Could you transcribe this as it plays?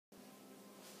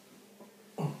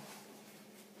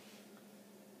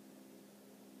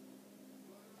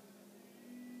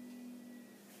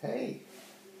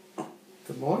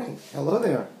morning. Hello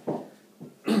there.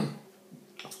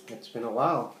 It's been a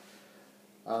while.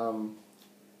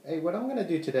 Hey, what I'm going to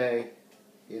do today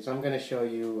is I'm going to show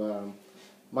you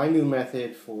my new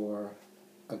method for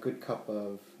a good cup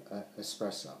of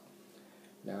espresso.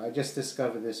 Now, I just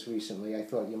discovered this recently. I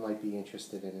thought you might be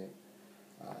interested in it.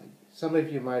 Some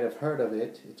of you might have heard of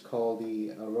it. It's called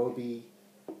the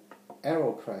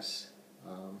Aeropress.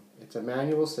 It's a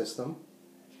manual system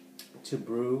to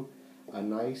brew a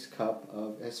nice cup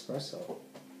of espresso.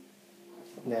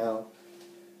 Now,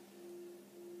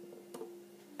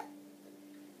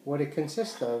 what it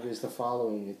consists of is the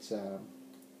following. It's a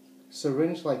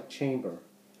syringe-like chamber.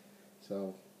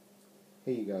 So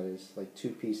here you go. There's like two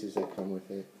pieces that come with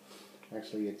it.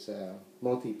 Actually, it's a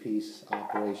multi-piece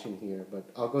operation here, but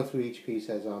I'll go through each piece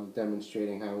as I'm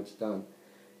demonstrating how it's done.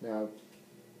 Now,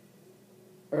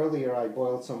 earlier I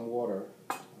boiled some water.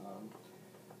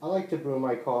 I like to brew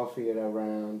my coffee at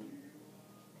around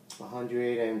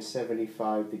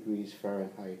 175 degrees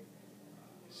Fahrenheit.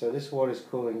 So this water is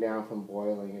cooling down from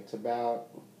boiling. It's about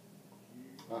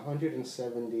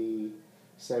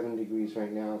 177 degrees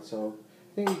right now. So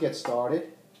I think we get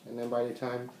started, and then by the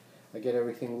time I get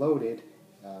everything loaded,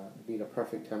 it'll be the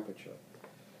perfect temperature.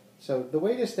 So the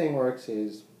way this thing works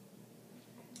is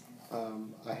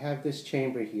I have this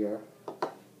chamber here.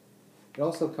 It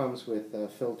also comes with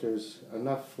filters,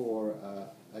 enough for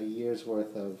a year's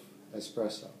worth of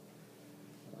espresso.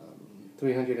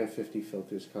 350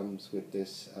 filters comes with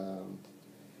this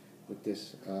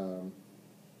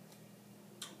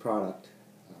product.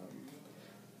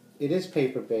 It is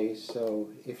paper-based, so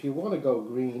if you want to go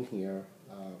green here,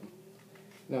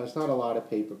 no, it's not a lot of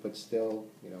paper, but still,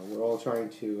 we're all trying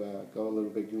to go a little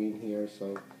bit green here.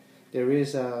 So there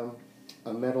is a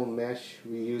metal mesh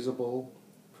reusable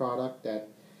product that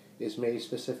is made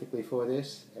specifically for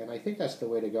this, and I think that's the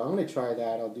way to go. I'm going to try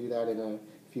that. I'll do that in a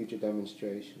future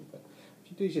demonstration. But what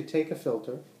you do is you take a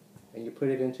filter and you put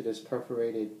it into this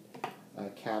perforated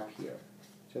cap here,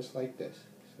 just like this.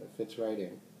 So it fits right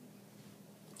in.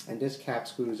 And this cap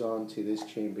screws on to this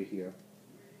chamber here.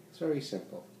 It's very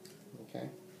simple.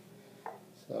 Okay.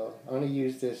 So I'm going to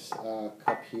use this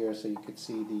cup here so you could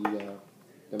see the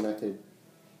method.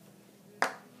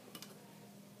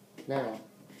 Now,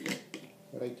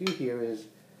 what I do here is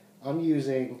I'm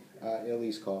using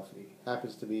Illy's coffee.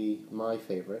 Happens to be my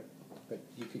favorite, but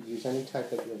you could use any type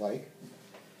that you like.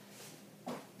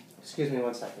 Excuse me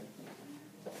one second.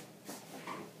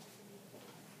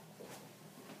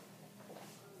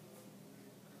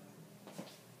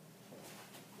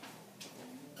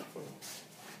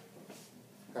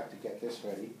 Got to get this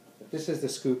ready. But this is the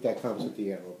scoop that comes with the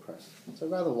Aeropress. It's a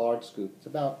rather large scoop. It's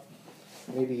about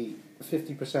maybe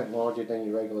 50% larger than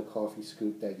your regular coffee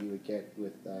scoop that you would get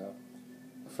with a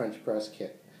French press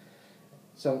kit.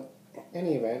 So, in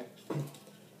any event,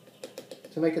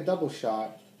 to make a double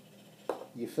shot,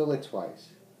 you fill it twice.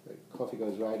 The coffee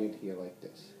goes right in here like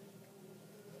this.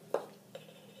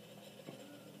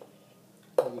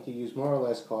 And you can use more or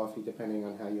less coffee depending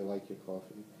on how you like your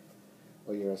coffee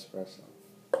or your espresso.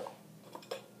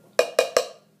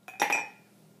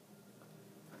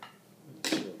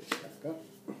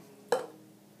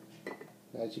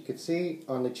 As you can see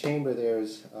on the chamber,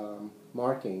 there's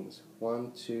markings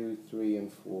 1, 2, 3,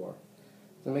 and 4.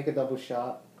 To make a double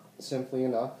shot, simply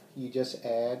enough, you just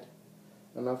add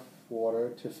enough water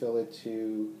to fill it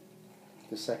to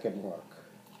the second mark.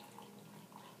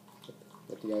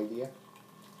 Get the idea?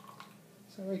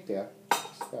 So right there,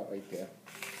 just about right there.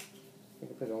 I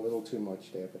think I put in a little too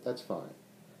much there, but that's fine.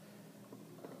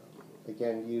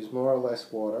 Again, use more or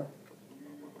less water,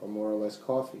 or more or less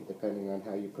coffee, depending on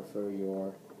how you prefer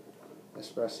your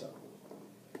espresso.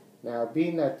 Now,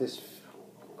 being that this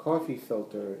coffee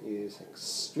filter is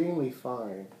extremely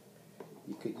fine,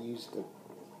 you could use the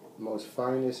most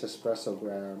finest espresso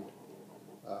ground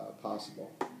possible.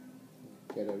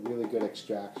 Get a really good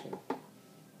extraction.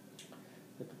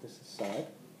 Put this aside.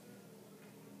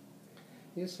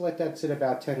 You just let that sit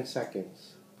about 10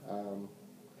 seconds.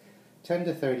 10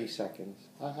 to 30 seconds.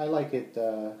 I like it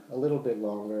a little bit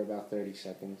longer, about 30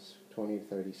 seconds, 20 to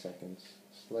 30 seconds.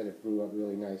 Just let it brew up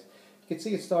really nice. You can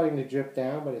see it's starting to drip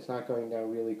down, but it's not going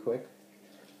down really quick.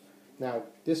 Now,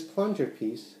 this plunger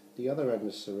piece, the other end of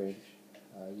the syringe,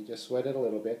 you just sweat it a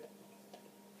little bit.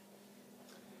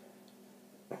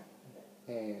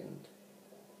 And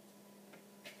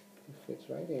it fits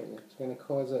right in. It's going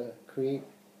to create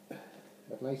a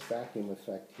nice vacuum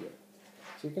effect here.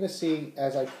 So you're going to see,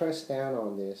 as I press down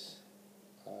on this,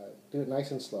 do it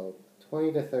nice and slow.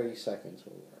 20 to 30 seconds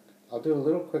will work. I'll do it a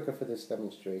little quicker for this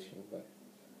demonstration, but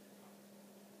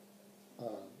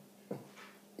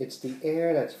it's the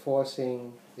air that's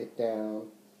forcing it down,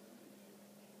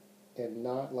 and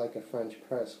not like a French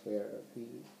press where the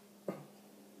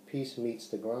piece meets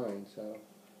the grind. So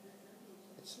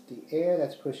it's the air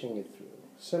that's pushing it through,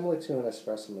 similar to an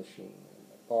espresso machine,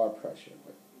 bar pressure.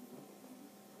 But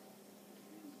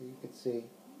so you can see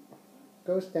it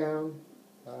goes down,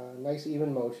 nice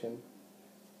even motion,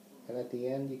 and at the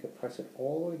end you can press it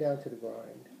all the way down to the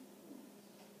grind.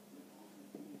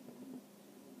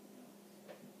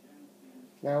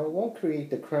 Now it won't create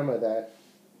the crema that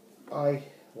I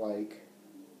like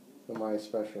for my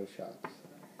espresso shots.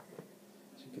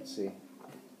 As you can see,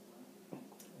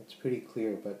 it's pretty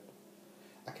clear, but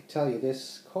I can tell you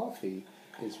this coffee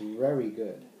is very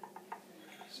good.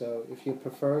 So if you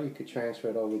prefer, you could transfer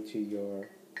it over to your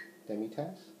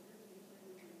demi-tasse.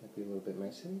 Might be a little bit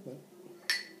messy, but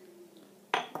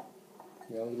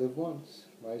you only live once.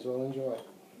 Might as well enjoy.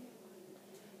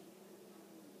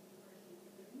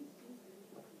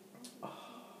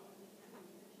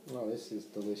 Oh, this is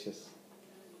delicious.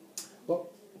 Well,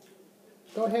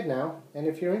 go ahead now, and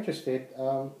if you're interested,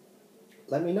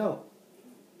 let me know.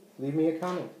 Leave me a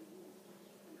comment.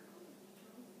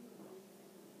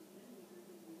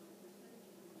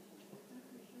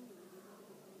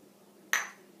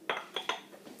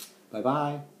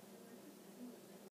 Bye-bye.